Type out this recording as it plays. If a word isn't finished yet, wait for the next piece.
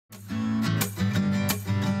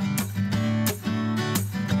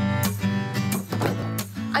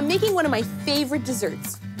I'm making one of my favorite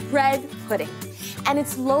desserts, bread pudding. And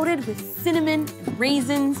it's loaded with cinnamon and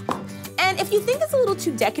raisins. And if you think it's a little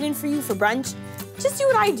too decadent for you for brunch, just do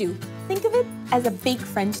what I do. Think of it as a baked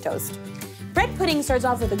French toast. Bread pudding starts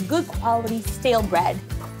off with a good quality stale bread.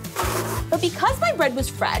 But because my bread was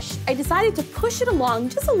fresh, I decided to push it along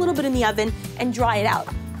just a little bit in the oven and dry it out.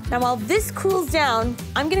 Now while this cools down,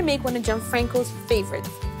 I'm gonna make one of Gianfranco's favorites,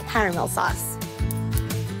 caramel sauce.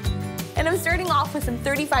 And I'm starting off with some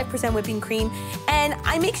 35% whipping cream, and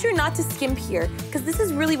I make sure not to skimp here, because this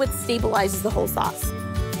is really what stabilizes the whole sauce.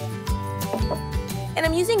 And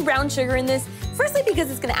I'm using brown sugar in this, firstly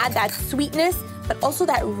because it's gonna add that sweetness, but also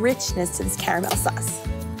that richness to this caramel sauce.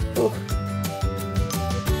 Ooh.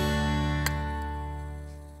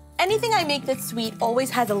 Anything I make that's sweet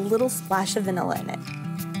always has a little splash of vanilla in it.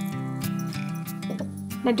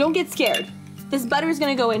 Now don't get scared. This butter is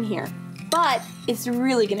gonna go in here, but it's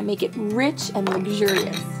really gonna make it rich and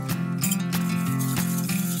luxurious.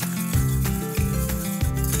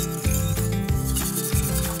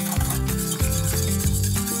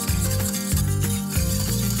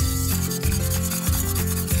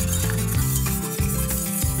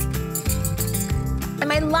 And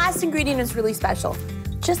my last ingredient is really special.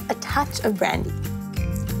 Just a touch of brandy.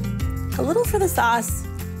 A little for the sauce,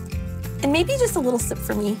 and maybe just a little sip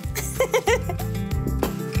for me.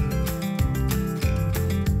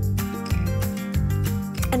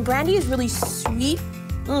 And brandy is really sweet.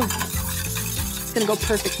 It's gonna go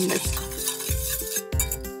perfect in this.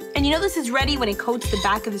 And you know this is ready when it coats the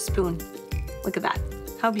back of the spoon. Look at that,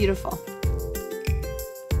 how beautiful.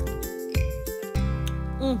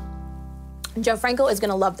 Gianfranco is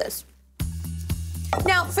gonna love this.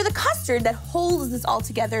 Now, for the custard that holds this all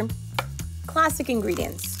together, classic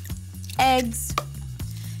ingredients. Eggs,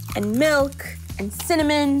 and milk, and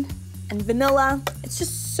cinnamon, and vanilla. It's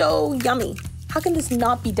just so yummy. How can this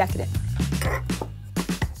not be decadent?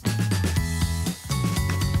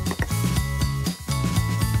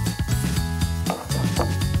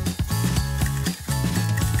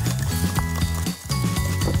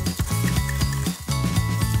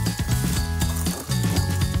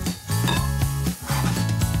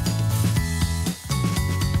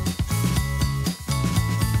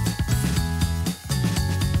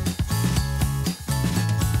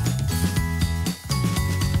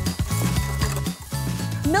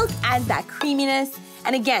 Milk adds that creaminess,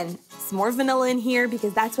 and again, some more vanilla in here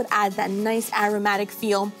because that's what adds that nice aromatic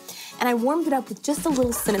feel. And I warmed it up with just a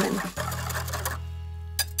little cinnamon.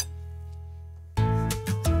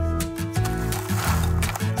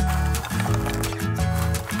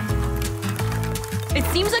 It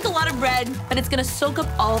seems like a lot of bread, but it's gonna soak up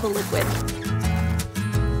all the liquid.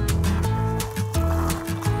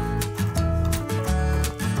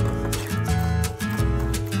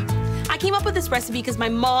 I came up with this recipe because my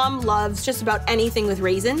mom loves just about anything with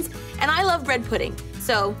raisins, and I love bread pudding.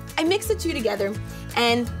 So I mixed the two together,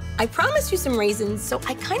 and I promised you some raisins, so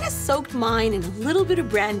I kind of soaked mine in a little bit of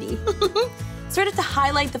brandy. Started to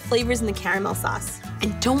highlight the flavors in the caramel sauce.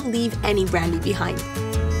 And don't leave any brandy behind.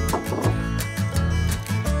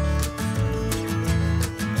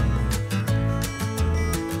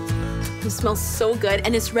 It smells so good,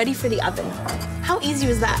 and it's ready for the oven. How easy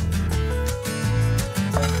was that?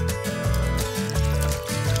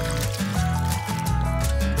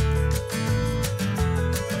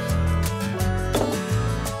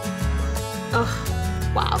 Oh,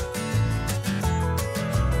 wow.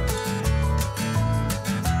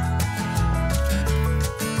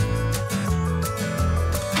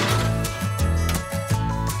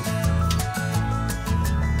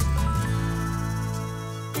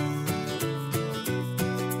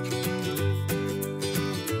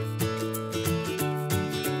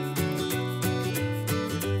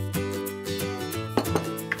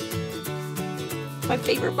 My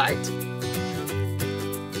favorite part.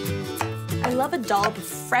 I love a dollop of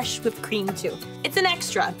fresh whipped cream too. It's an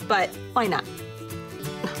extra, but why not?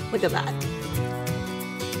 Look at that.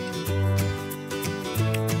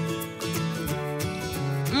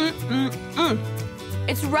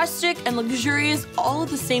 It's rustic and luxurious all at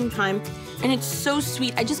the same time, and it's so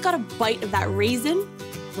sweet. I just got a bite of that raisin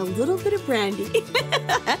and a little bit of brandy.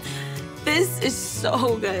 This is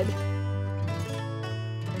so good.